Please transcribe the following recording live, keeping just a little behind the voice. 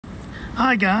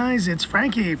Hi guys, it's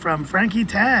Frankie from Frankie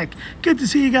Tech. Good to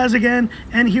see you guys again,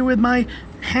 and here with my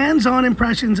hands-on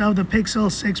impressions of the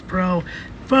Pixel 6 Pro.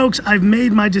 Folks, I've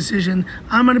made my decision.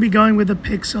 I'm going to be going with the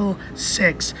Pixel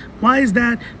 6. Why is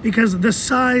that? Because the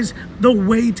size, the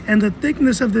weight, and the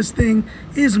thickness of this thing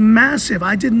is massive.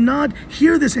 I did not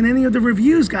hear this in any of the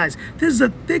reviews, guys. This is a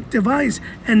thick device,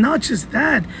 and not just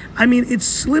that. I mean, it's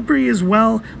slippery as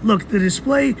well. Look, the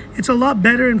display, it's a lot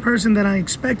better in person than I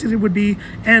expected it would be,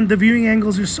 and the viewing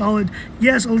angles are solid.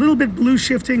 Yes, a little bit blue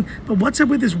shifting, but what's up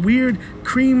with this weird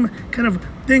cream kind of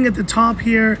thing at the top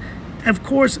here? Of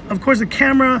course, the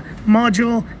camera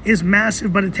module is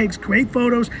massive, but it takes great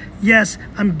photos. Yes,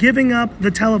 I'm giving up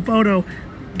the telephoto,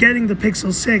 getting the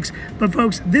Pixel 6, but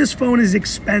folks, this phone is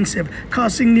expensive,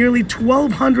 costing nearly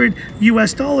 $1,200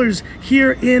 US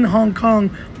here in Hong Kong,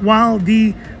 while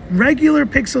the regular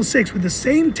Pixel 6 with the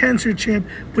same Tensor chip,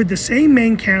 with the same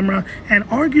main camera, and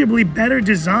arguably better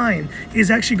design is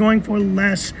actually going for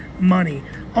less money.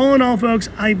 All in all, folks,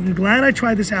 I'm glad I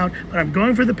tried this out, but I'm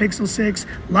going for the Pixel 6.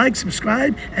 Like,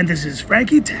 subscribe, and this is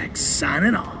Frankie Tech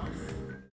signing off.